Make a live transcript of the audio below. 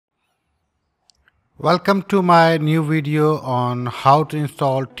Welcome to my new video on how to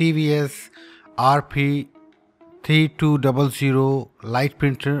install TVS RP 3200 Lite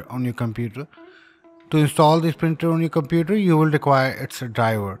printer on your computer. To install this printer on your computer, you will require its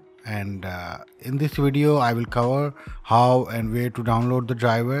driver, and in this video I will cover how and where to download the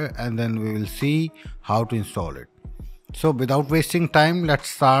driver, and then we will see how to install it. So without wasting time, let's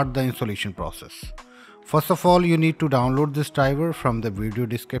start the installation process. First of all, you need to download this driver from the video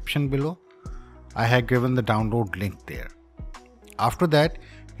description below. I have given the download link there. After that,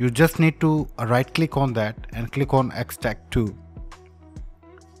 you just need to right click on that and click on extract to.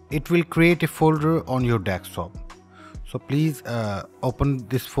 It will create a folder on your desktop. So please open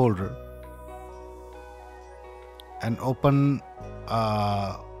this folder and open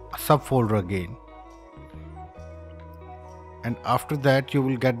a subfolder again. And after that, you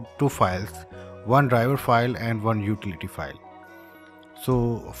will get two files, one driver file and one utility file.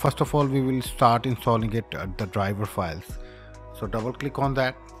 So first of all, we will start installing it at the driver files. So double click on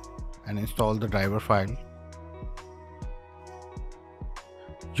that and install the driver file.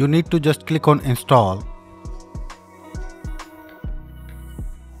 You need to just click on install.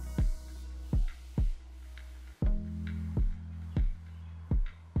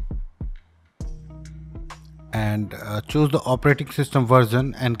 And choose the operating system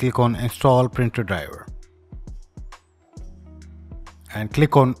version and click on install printer driver. And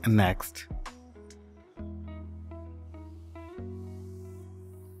click on next.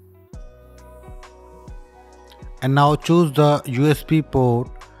 And now choose the USB port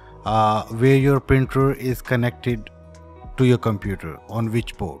where your printer is connected to your computer, on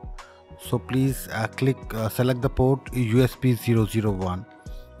which port. So please select the port USB 001.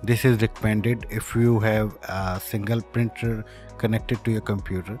 This is recommended if you have a single printer connected to your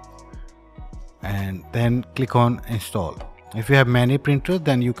computer, and then click on install. If you have many printers,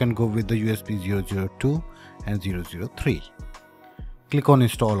 then you can go with the USB 002 and 003. Click on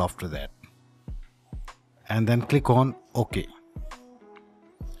install after that, and then click on OK.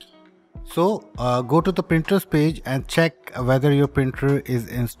 So go to the printers page and check whether your printer is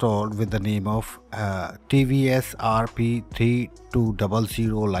installed with the name of TVS RP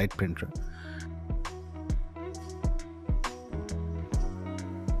 3200 Lite printer.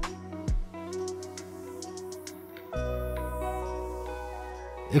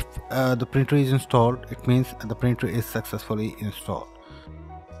 If the printer is installed, it means the printer is successfully installed.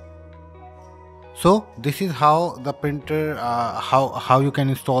 So this is how the printer, how you can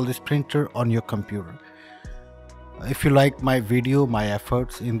install this printer on your computer. If you like my video, my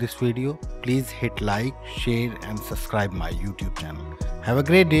efforts in this video, please hit like, share and subscribe my YouTube channel. Have a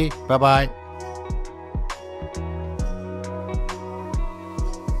great day. Bye bye.